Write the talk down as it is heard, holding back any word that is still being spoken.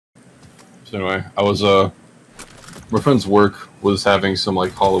So anyway, I was my friend's work was having some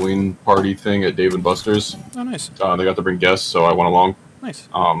like Halloween party thing at Dave and Buster's. Oh, nice. They got to bring guests, so I went along. Nice.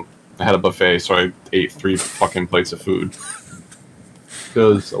 I had a buffet, so I ate 3 fucking plates of food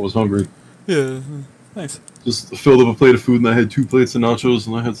because I was hungry. Yeah, nice. Just filled up a plate of food, and I had 2 plates of nachos,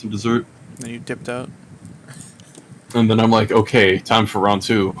 and I had some dessert. And then you dipped out. And then I'm like, okay, time for round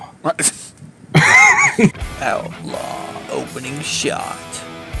 2. Outlaw opening shot.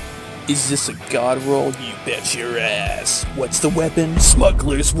 Is this a god roll? You bet your ass. What's the weapon?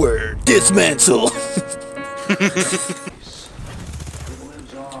 Smuggler's word. Dismantle.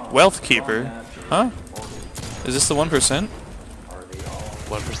 Wealth keeper. Huh? Is this the 1%? 1%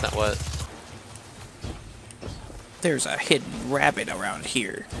 what? There's a hidden rabbit around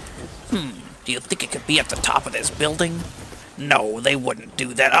here. Do you think it could be at the top of this building? No, they wouldn't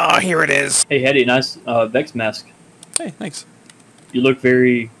do that. Ah, here it is. Hey, Heddy, nice Vex mask. Hey, thanks. You look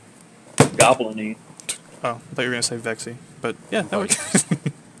very goblin-y. Oh, I thought you were gonna say Vexy, but yeah, that works.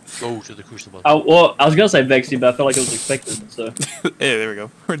 Go to the crucible. Well, I was gonna say Vexy, but I felt like it was expected, so... Hey, there we go.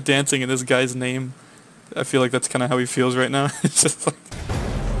 We're dancing in this guy's name. I feel like that's kind of how he feels right now. It's just like...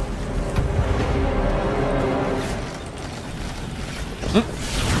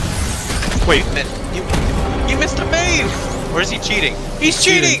 Wait. You missed a maze! Or is he cheating? He's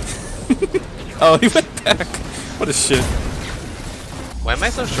cheating! Oh, he went back. What a shit. Why am I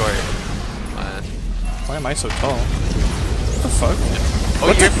so short? Why am I so tall? What the fuck?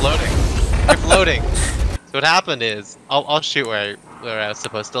 Oh, you're floating. You're floating. So what happened is, I'll shoot where I was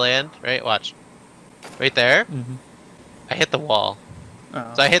supposed to land, right? Watch. Right there, I hit the wall.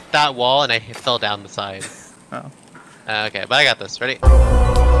 Oh. So I hit that wall and I fell down the side. Oh. Okay, but I got this. Ready?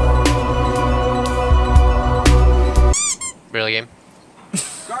 Really game?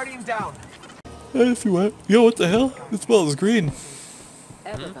 Guardian down. If you want. Yo, what the hell? This ball is green.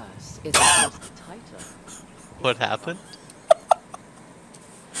 Eververse is just tighter. What happened?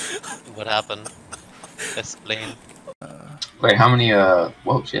 What happened? Explain. Wait, how many,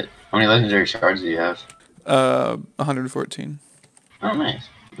 whoa, shit. How many legendary shards do you have? 114. Oh, nice.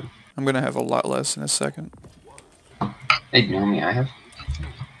 I'm gonna have a lot less in a second. Hey, you know how many I have?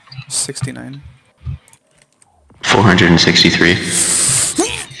 69. 463.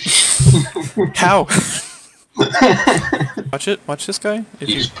 How? Watch it. Watch this guy. If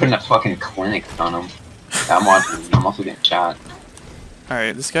You just putting a fucking clinic on him. I'm watching. I'm also getting shot.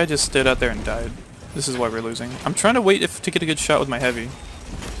 Alright, this guy just stood out there and died. This is why we're losing. I'm trying to wait to get a good shot with my heavy.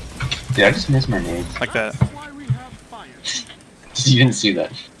 Dude, I just missed my nade. Like that. You didn't see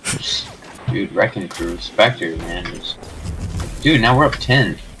that. Dude, Wrecking Crew. Spectre, man. Dude, now we're up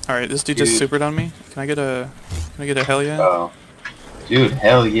 10. Alright, this dude just supered on me. Can I get a hell yeah? Oh. Dude,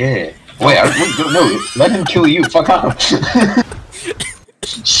 hell yeah. Wait, no, let him kill you. Fuck off.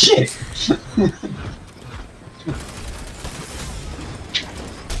 Shit.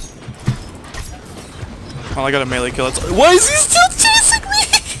 Well, I got a melee kill. Why is he still chasing me?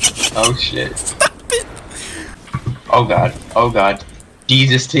 Oh shit. Stop it! Oh god. Oh god.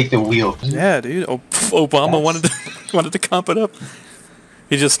 Jesus, take the wheel. Yeah, dude. Obama wanted to comp it up.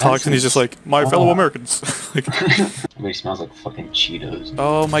 He just talks and he's just like, my fellow Americans. Like, everybody smells like fucking Cheetos.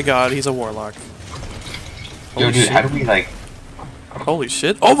 oh my god, he's a warlock. Yo, dude, how do we like... Holy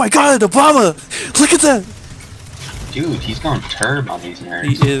shit. Oh my god, Obama! Look at that! Dude, he's going turb on these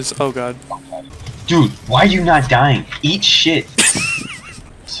nerds. He is. Oh god. Dude, why are you not dying? Eat shit.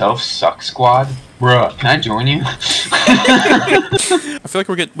 Self-suck squad? Bruh, can I join you? I feel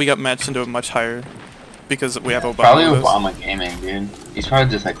like we got matched into a much higher because we have Obama. Probably Obama gaming, dude. He's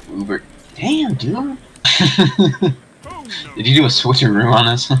probably just like Uber. Damn, dude. Did you do a switcheroo on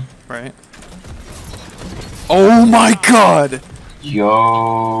us? Right. Oh my god!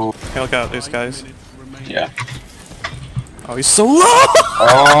 Yo. Hey, look out, there's guys. Yeah. Oh, he's so low!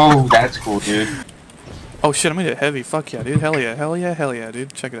 Oh, that's cool, dude. Oh shit, I'm gonna get heavy. Fuck yeah, dude. Hell yeah, hell yeah, hell yeah,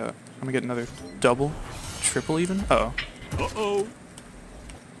 dude. Check it out. I'm gonna get another double, triple even. Uh-oh. Uh-oh.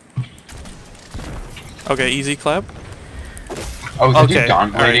 Okay, easy clap. Oh, is the dude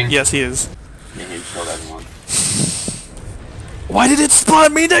Dawn Alright, yes he is. Yeah, he killed everyone. Why did it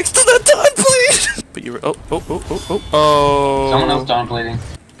spawn me next to the Dawn Blade? But you were oh. Someone else Dawn blading.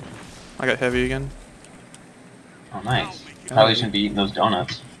 I got heavy again. Oh nice. Probably shouldn't be eating those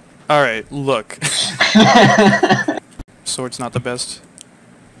donuts. Alright, look. Sword's not the best.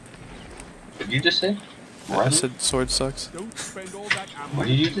 What did you just say? I said sword sucks. What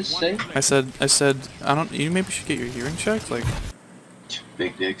did you just say? I said, I don't, you maybe should get your hearing checked, like...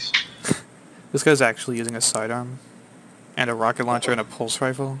 Big dicks. This guy's actually using a sidearm, and a rocket launcher and a pulse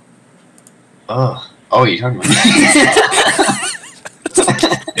rifle. Ugh. Oh, you're talking about...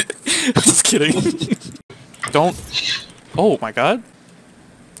 I'm just kidding. Don't. Oh my god.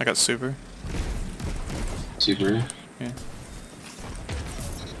 I got super. Super. Yeah.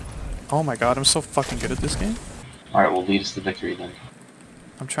 Oh my god, I'm so fucking good at this game. Alright, we'll lead us to victory then.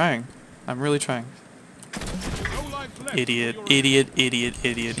 I'm trying. I'm really trying. Idiot, idiot, idiot,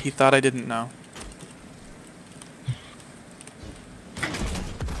 idiot. He thought I didn't know.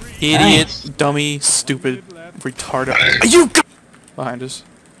 Idiot, Nice. dummy, stupid, retarded. You go behind us.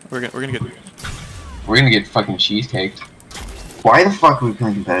 We're gonna get fucking cheesecaked. Why the fuck are we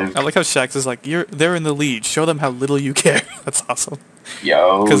playing competitive? I like how Shax is like, they're in the lead. Show them how little you care. That's awesome.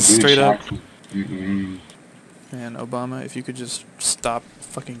 Yo, Because dude, straight up. Mm-mm. Man, Obama, if you could just stop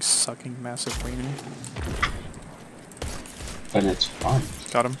fucking sucking massive wiener. But it's fun.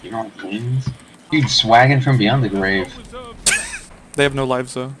 Got him. You know what wins? Dude, swagging from beyond the grave. They have no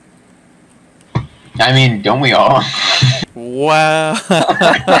lives though. I mean, don't we all? Wow.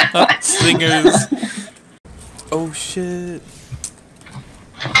 Singers. Oh shit.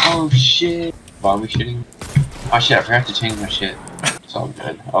 Oh shit. Why are we shitting? Oh shit, I forgot to change my shit. It's all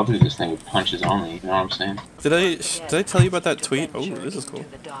good. I'll do this thing with punches only, you know what I'm saying? Did I tell you about that tweet? Oh, this is cool.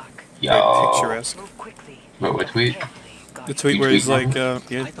 Yo. Very picturesque. Wait, what tweet? The tweet where he's like, yeah,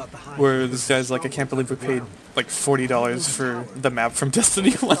 where this guy's like, I can't believe we paid like $40 for the map from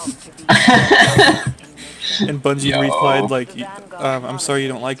Destiny 1. And Bungie replied like, I'm sorry you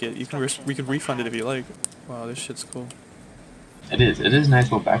don't like it. We can refund it if you like. Wow, this shit's cool. It is a nice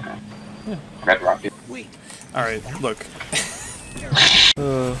little background. Yeah. Red Rocket. Alright, look.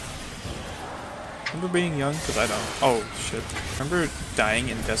 Remember being young? Because I don't. Oh, shit. Remember dying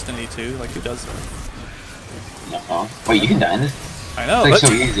in Destiny 2? Like, who does that? No. Wait, you can die in this? I know. It's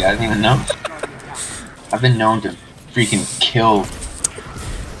like so easy, I didn't even know. I've been known to freaking kill...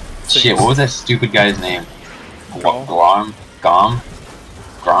 Shit, what was that stupid guy's name? Grom? Grom? Grom?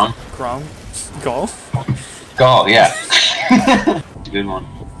 Grom? Gall? Gall, yeah. Good one.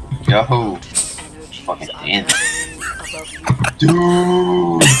 Yo. Fucking dance.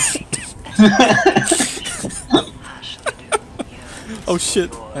 Dude! Oh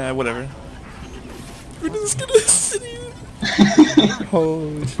shit. Whatever. We're just gonna sit here.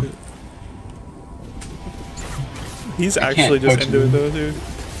 Holy shit. He's actually just into it though, dude.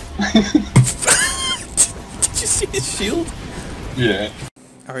 Did you see his shield? Yeah.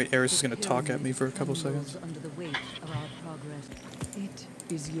 Alright, Eris is gonna talk at me for a couple seconds. Under the weight of our progress. It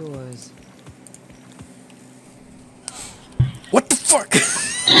is yours. What the fuck?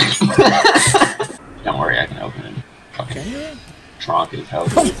 Don't worry, I can open it. Can you? Trunk is hell.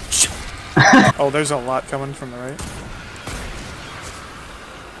 Oh, there's a lot coming from the right.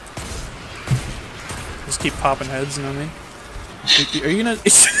 Just keep popping heads, you know what I mean? Are you gonna...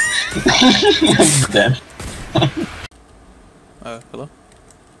 Dead. Hello?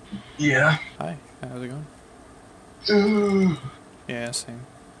 Yeah. Hi, how's it going? Yeah, same.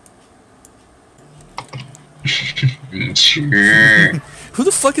 Sure. Who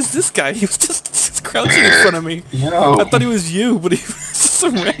the fuck is this guy? He was just crouching in front of me. Yo. I thought he was you, but he was just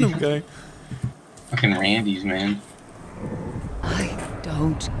some random guy. Fucking Randy's, man. I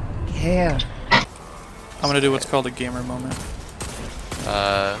don't care. I'm gonna do what's called a gamer moment.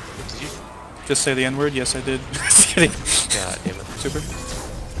 Did you? Just say the N-word? Yes, I did. Just kidding. God damn it. Super?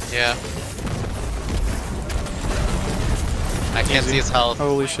 Yeah. I can't see his health.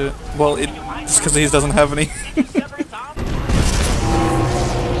 Holy shit. Well, it's because he doesn't have any.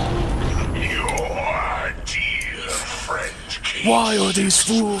 Why are these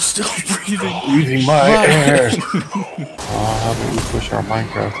fools still breathing? Breathing my air. How about we push our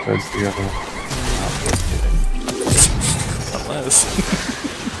Minecraft beds together? Unless.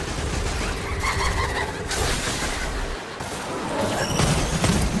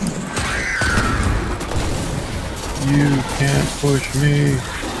 You can't push me.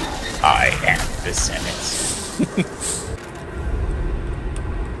 I am the Senate.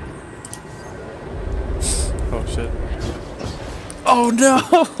 Oh shit. Oh no!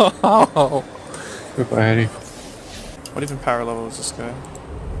 Goodbye, Heddy. What even power level is this guy?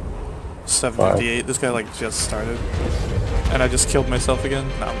 758. This guy like just started. And I just killed myself again?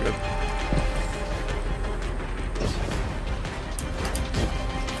 No, I'm good.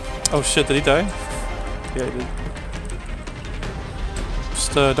 Oh shit, did he die? Yeah, he did.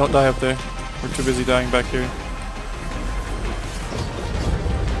 Just don't die up there. We're too busy dying back here.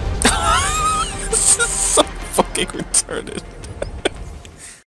 This is so fucking retarded.